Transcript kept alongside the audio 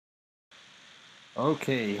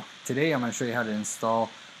Okay, today I'm going to show you how to install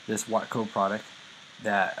this Wattco product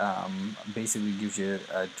that basically gives you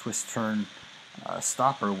a twist-turn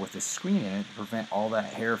stopper with a screen in it to prevent all that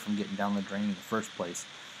hair from getting down the drain in the first place.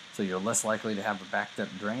 So you're less likely to have a backed up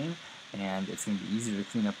drain, and it's going to be easier to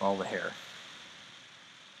clean up all the hair.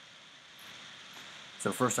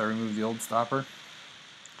 So first I remove the old stopper,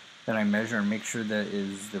 then I measure and make sure that it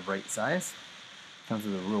is the right size. Comes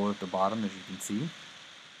with a ruler at the bottom, as you can see.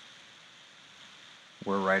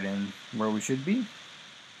 We're right in where we should be.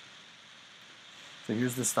 So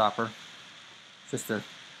here's the stopper, just a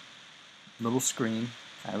little screen,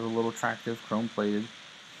 kind of a little attractive, chrome plated.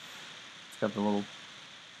 It's got the little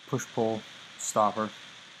push-pull stopper.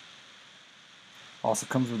 Also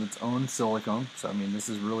comes with its own silicone, so I mean this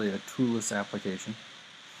is really a toolless application.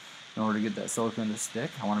 In order to get that silicone to stick,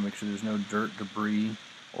 I want to make sure there's no dirt, debris,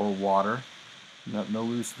 or water. No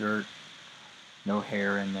loose dirt, no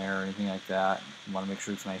hair in there or anything like that. I want to make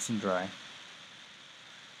sure it's nice and dry.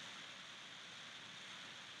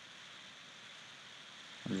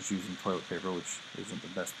 I'm just using toilet paper, which isn't the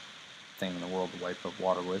best thing in the world to wipe up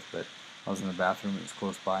water with, but I was in the bathroom, it was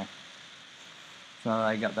close by. So now that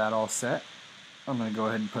I got that all set, I'm going to go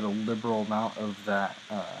ahead and put a liberal amount of that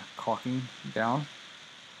caulking down,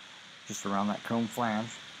 just around that chrome flange.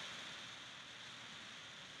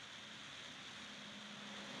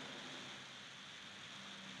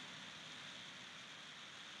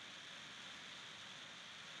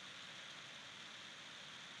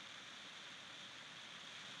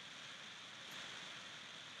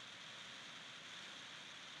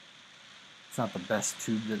 It's not the best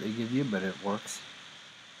tube that they give you, but it works.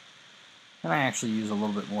 And I actually use a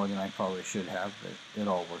little bit more than I probably should have, but it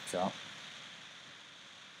all works out.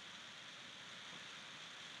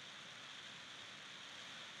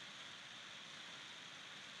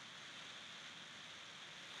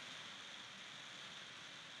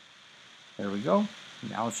 There we go.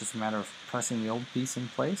 Now it's just a matter of pressing the old piece in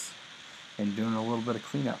place and doing a little bit of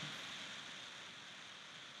cleanup.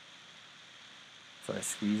 So I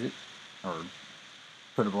squeeze it, or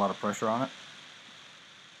put a lot of pressure on it.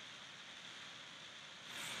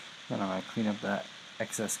 Then I'm going to clean up that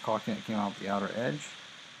excess caulking that came out the outer edge.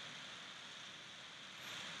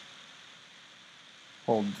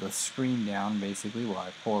 Hold the screen down basically while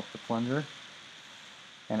I pull up the plunger.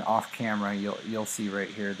 And off camera, you'll see right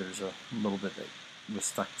here there's a little bit that was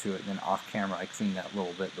stuck to it. And then off camera, I cleaned that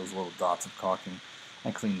little bit, those little dots of caulking.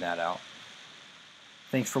 I cleaned that out.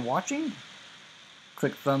 Thanks for watching.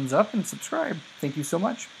 Click thumbs up and subscribe. Thank you so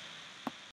much.